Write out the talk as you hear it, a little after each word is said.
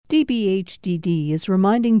DBHDD is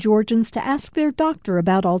reminding Georgians to ask their doctor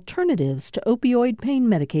about alternatives to opioid pain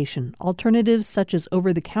medication. Alternatives such as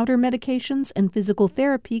over-the-counter medications and physical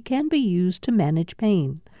therapy can be used to manage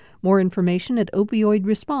pain. More information at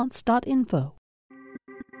opioidresponse.info.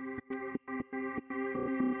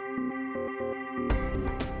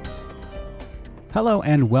 Hello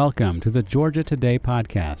and welcome to the Georgia Today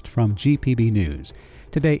podcast from GPB News.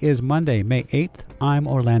 Today is Monday, May 8th. I'm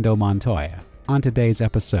Orlando Montoya. On today's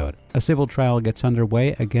episode, a civil trial gets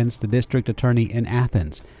underway against the district attorney in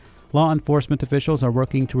Athens. Law enforcement officials are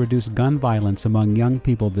working to reduce gun violence among young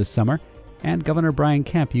people this summer, and Governor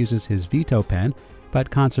Kemp uses his veto pen, but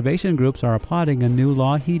conservation groups are applauding a new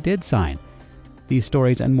law he did sign. These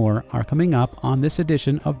stories and more are coming up on this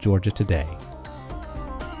edition of Georgia Today.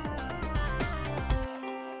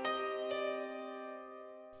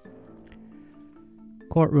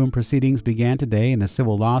 Courtroom proceedings began today in a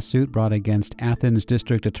civil lawsuit brought against Athens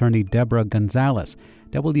District Attorney Deborah Gonzalez.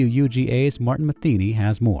 WUGA's Martin Matheny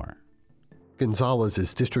has more. Gonzalez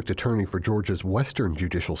is district attorney for Georgia's Western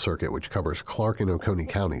Judicial Circuit, which covers Clarke and Oconee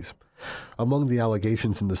counties. Among the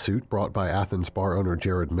allegations in the suit brought by Athens bar owner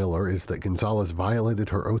Jared Miller is that Gonzalez violated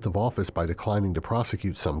her oath of office by declining to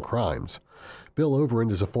prosecute some crimes. Bill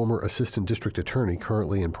Overend is a former assistant district attorney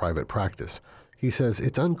currently in private practice. He says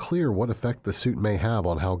it's unclear what effect the suit may have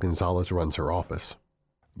on how Gonzalez runs her office.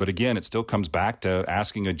 But again, it still comes back to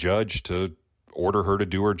asking a judge to order her to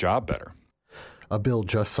do her job better. A bill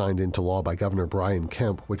just signed into law by Governor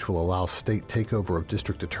Kemp, which will allow state takeover of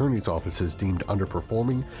district attorneys' offices deemed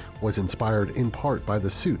underperforming, was inspired in part by the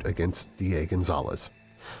suit against DA Gonzalez.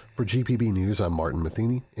 For GPB News, I'm Martin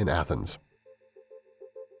Matheny in Athens.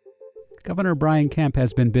 Governor Kemp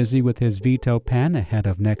has been busy with his veto pen ahead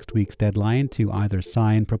of next week's deadline to either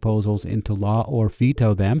sign proposals into law or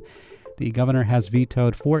veto them. The governor has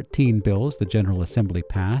vetoed 14 bills the General Assembly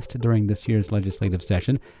passed during this year's legislative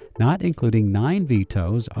session, not including 9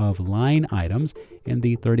 vetoes of line items in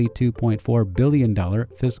the $32.4 billion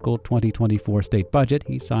fiscal 2024 state budget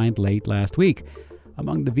he signed late last week.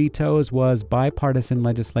 Among the vetoes was bipartisan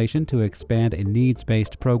legislation to expand a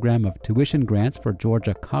needs-based program of tuition grants for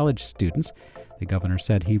Georgia college students. The governor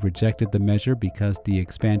said he rejected the measure because the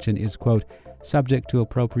expansion is, quote, subject to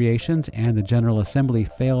appropriations and the General Assembly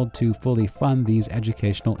failed to fully fund these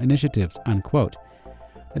educational initiatives, unquote.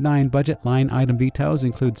 The 9 budget line item vetoes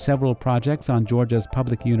include several projects on Georgia's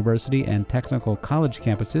public university and technical college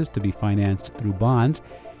campuses to be financed through bonds.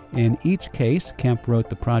 In each case, Kemp wrote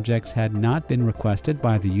the projects had not been requested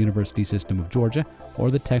by the University System of Georgia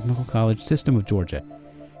or the Technical College System of Georgia.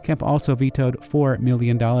 Kemp also vetoed $4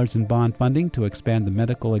 million in bond funding to expand the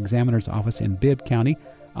medical examiner's office in Bibb County,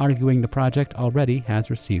 arguing the project already has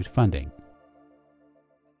received funding.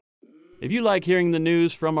 If you like hearing the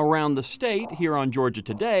news from around the state here on Georgia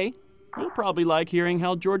Today, you'll probably like hearing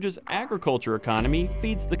how Georgia's agriculture economy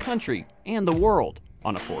feeds the country and the world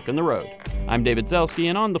on A Fork in the Road. I'm David Zelski,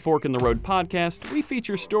 and on the Fork in the Road podcast, we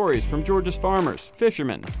feature stories from Georgia's farmers,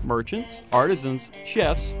 fishermen, merchants, artisans,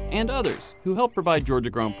 chefs, and others who help provide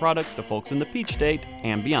Georgia-grown products to folks in the Peach State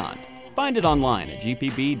and beyond. Find it online at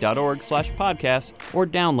gpb.org/podcast or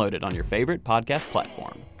download it on your favorite podcast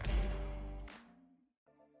platform.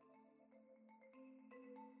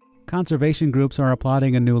 Conservation groups are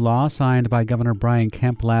applauding a new law signed by Governor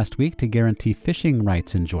Kemp last week to guarantee fishing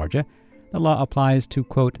rights in Georgia. The law applies to,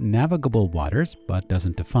 quote, navigable waters, but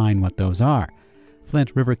doesn't define what those are.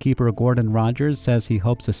 Flint River keeper Gordon Rogers says he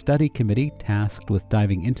hopes a study committee tasked with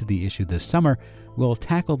diving into the issue this summer will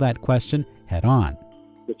tackle that question head on.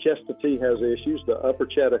 The Chestatee has issues. The Upper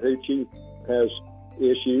Chattahoochee has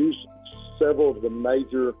issues. Several of the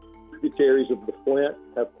major tributaries of the Flint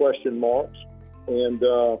have question marks. And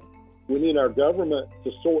we need our government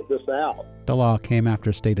to sort this out. The law came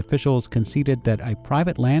after state officials conceded that a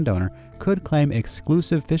private landowner could claim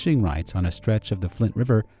exclusive fishing rights on a stretch of the Flint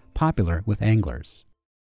River popular with anglers.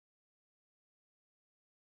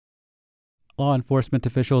 Law enforcement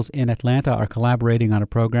officials in Atlanta are collaborating on a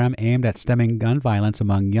program aimed at stemming gun violence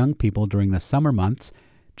among young people during the summer months.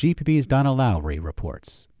 GPB's Donna Lowry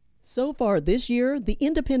reports. So far this year, the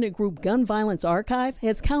independent group Gun Violence Archive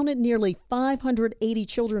has counted nearly 580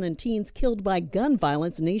 children and teens killed by gun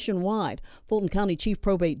violence nationwide. Fulton County Chief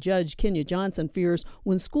Probate Judge Kenya Johnson fears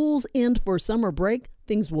when schools end for summer break,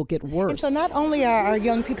 things will get worse. And so not only are our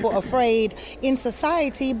young people afraid in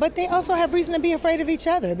society, but they also have reason to be afraid of each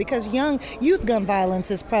other because youth gun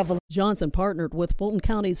violence is prevalent. Johnson partnered with Fulton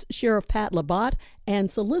County's Sheriff Pat Labatt and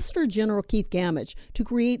Solicitor General Keith Gamage to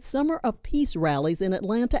create Summer of Peace rallies in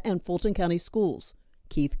Atlanta and Fulton County schools.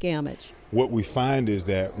 Keith Gamage. What we find is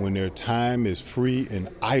that when their time is free and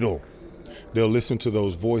idle, they'll listen to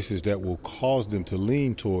those voices that will cause them to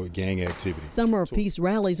lean toward gang activity. Summer of Peace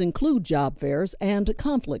rallies include job fairs and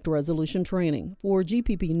conflict resolution training. For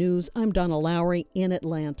GPB News, I'm Donna Lowry in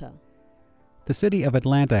Atlanta. The city of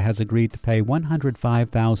Atlanta has agreed to pay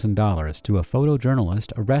 $105,000 to a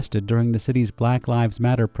photojournalist arrested during the city's Black Lives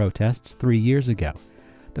Matter protests 3 years ago.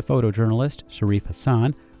 The photojournalist, Sharif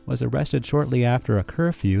Hassan, was arrested shortly after a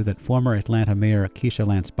curfew that former Atlanta Mayor Keisha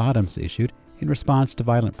Lance Bottoms issued in response to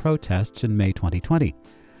violent protests in May 2020.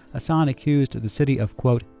 Hassan accused the city of,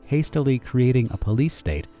 quote, hastily creating a police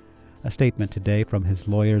state. A statement today from his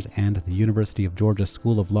lawyers and the University of Georgia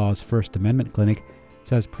School of Law's First Amendment Clinic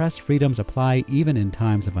says press freedoms apply even in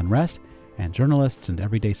times of unrest, and journalists and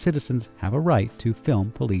everyday citizens have a right to film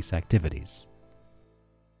police activities.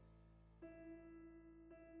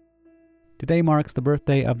 Today marks the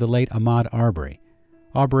birthday of the late Ahmaud Arbery.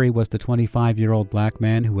 Arbery was the 25-year-old black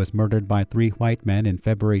man who was murdered by 3 white men in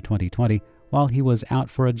February 2020 while he was out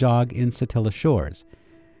for a jog in Satilla Shores.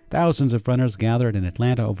 Thousands of runners gathered in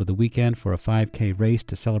Atlanta over the weekend for a 5K race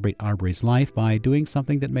to celebrate Arbery's life by doing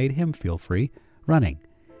something that made him feel free: running.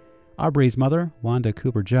 Arbery's mother, Wanda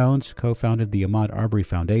Cooper Jones, co-founded the Ahmaud Arbery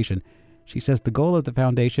Foundation. She says the goal of the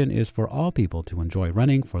foundation is for all people to enjoy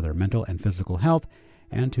running for their mental and physical health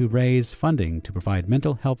and to raise funding to provide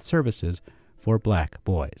mental health services for black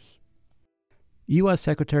boys. U.S.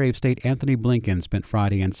 Secretary of State Anthony Blinken spent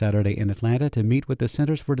Friday and Saturday in Atlanta to meet with the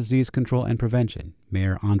Centers for Disease Control and Prevention,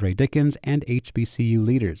 Mayor Andre Dickens, and HBCU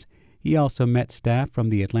leaders. He also met staff from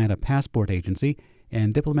the Atlanta Passport Agency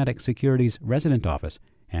and Diplomatic Security's resident office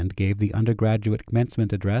and gave the undergraduate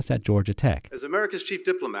commencement address at Georgia Tech. As America's chief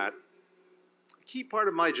diplomat, a key part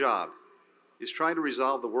of my job is trying to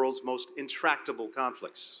resolve the world's most intractable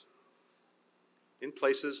conflicts in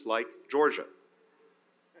places like Georgia.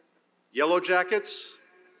 Yellow Jackets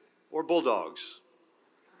or Bulldogs?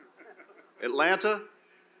 Atlanta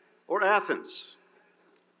or Athens?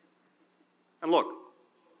 And look,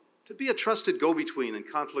 to be a trusted go-between in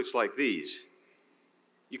conflicts like these,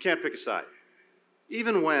 you can't pick a side,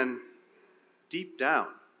 even when, deep down,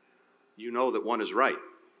 you know that one is right.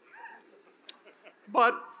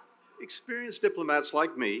 But experienced diplomats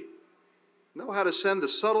like me know how to send the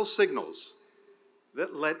subtle signals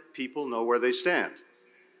that let people know where they stand.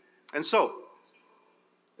 And so,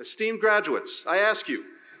 esteemed graduates, I ask you,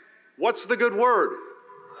 what's the good word?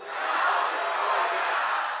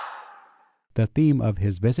 The theme of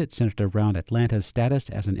his visit centered around Atlanta's status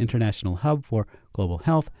as an international hub for global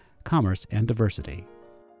health, commerce, and diversity.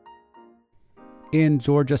 In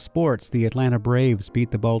Georgia sports, the Atlanta Braves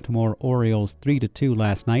beat the Baltimore Orioles 3-2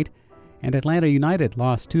 last night, and Atlanta United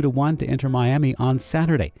lost 2-1 to Inter Miami on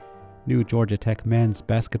Saturday. New Georgia Tech men's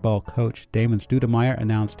basketball coach Damon Stoudemire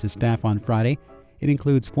announced his staff on Friday. It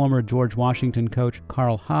includes former George Washington coach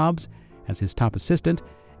Carl Hobbs as his top assistant,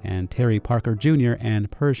 and Terry Parker Jr. and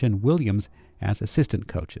Persian Williams as assistant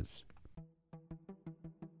coaches.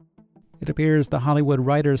 It appears the Hollywood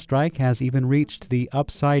writers' strike has even reached the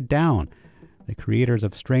upside down. The creators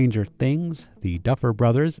of Stranger Things, the Duffer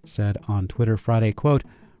Brothers, said on Twitter Friday, quote,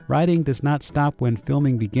 "Writing does not stop when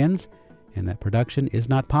filming begins, and that production is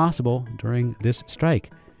not possible during this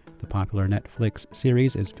strike." The popular Netflix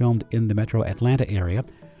series is filmed in the metro Atlanta area.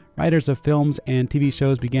 Writers of films and TV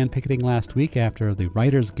shows began picketing last week after the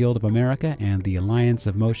Writers Guild of America and the Alliance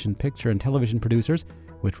of Motion Picture and Television Producers,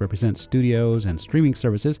 which represents studios and streaming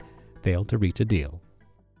services, failed to reach a deal.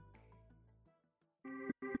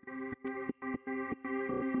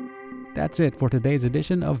 That's it for today's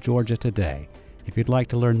edition of Georgia Today. If you'd like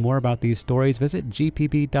to learn more about these stories, visit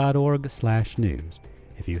gpb.org/news.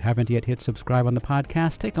 If you haven't yet hit subscribe on the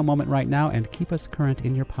podcast, take a moment right now and keep us current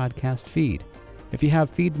in your podcast feed. If you have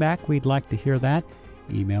feedback, we'd like to hear that.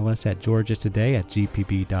 Email us at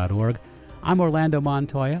georgiatoday@gpb.org. I'm Orlando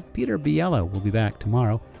Montoya. Peter Biella will be back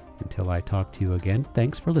tomorrow. Until I talk to you again,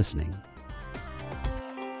 thanks for listening.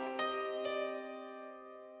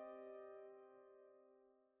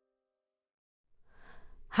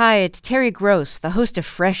 Hi, it's Terry Gross, the host of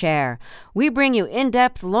Fresh Air. We bring you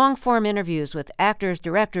in-depth, long-form interviews with actors,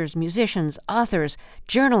 directors, musicians, authors,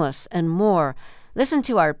 journalists, and more. Listen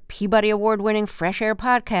to our Peabody Award-winning Fresh Air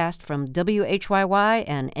podcast from WHYY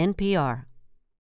and NPR.